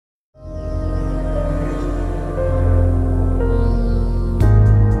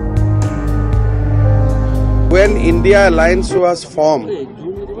when India Alliance was formed,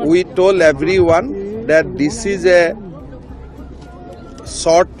 we told everyone that this is a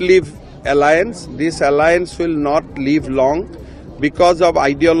short-lived alliance. This alliance will not live long because of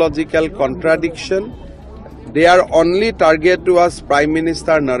ideological contradiction. Their only target was Prime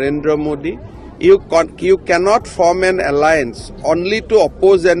Minister Narendra Modi. You cannot form an alliance only to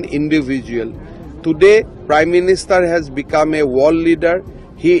oppose an individual. Today, Prime Minister has become a world leader.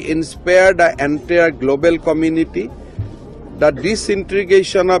 He inspired the entire global community. The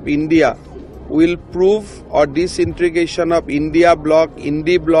disintegration of India will prove, or disintegration of India bloc,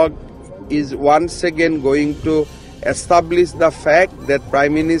 NDA bloc is once again going to establish the fact that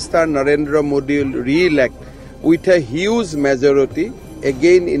Prime Minister Narendra Modi will re-elect with a huge majority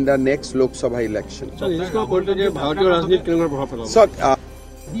again in the next Lok Sabha election. So,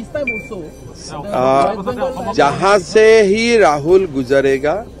 this time also, जहाँ से ही राहुल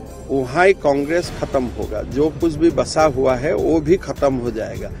गुजरेगा वहाँ ही कांग्रेस खत्म होगा. जो कुछ भी बसा हुआ है वो भी खत्म हो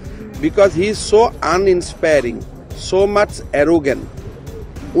जाएगा. Because he is so uninspiring, so much arrogant.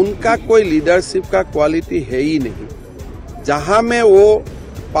 उनका कोई लीडरशिप का क्वालिटी है ही नहीं. जहाँ में वो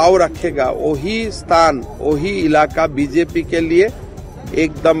पाव रखेगा वही स्थान, वही इलाका बीजेपी के लिए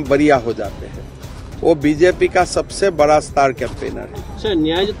एकदम बढ़िया हो जाते हैं. वो बीजेपी का सबसे बड़ा स्टार कैंपेनर है.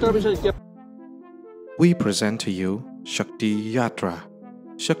 We present to you Shakti Yatra.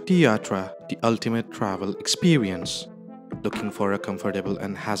 Shakti Yatra, the ultimate travel experience. Looking for a comfortable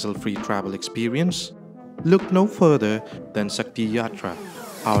and hassle-free travel experience? Look no further than Shakti Yatra.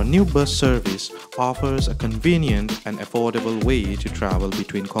 Our new bus service offers a convenient and affordable way to travel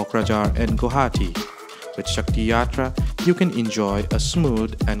between Kokrajhar and Guwahati. With Shakti Yatra, you can enjoy a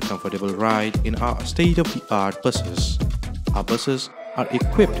smooth and comfortable ride in our state-of-the-art buses. Our buses are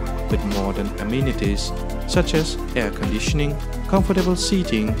equipped with modern amenities such as air conditioning, comfortable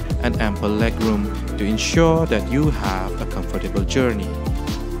seating, and ample legroom to ensure that you have a comfortable journey.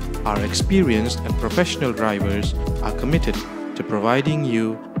 Our experienced and professional drivers are committed to providing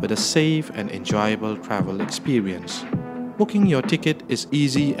you with a safe and enjoyable travel experience. Booking your ticket is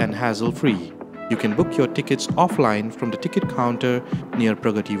easy and hassle-free. You can book your tickets offline from the ticket counter near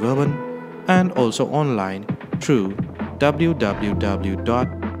Pragati Bhavan and also online through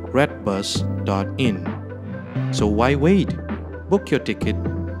www.redbus.in. So why wait? Book your ticket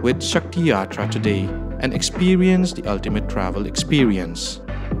with Shakti Yatra today and experience the ultimate travel experience.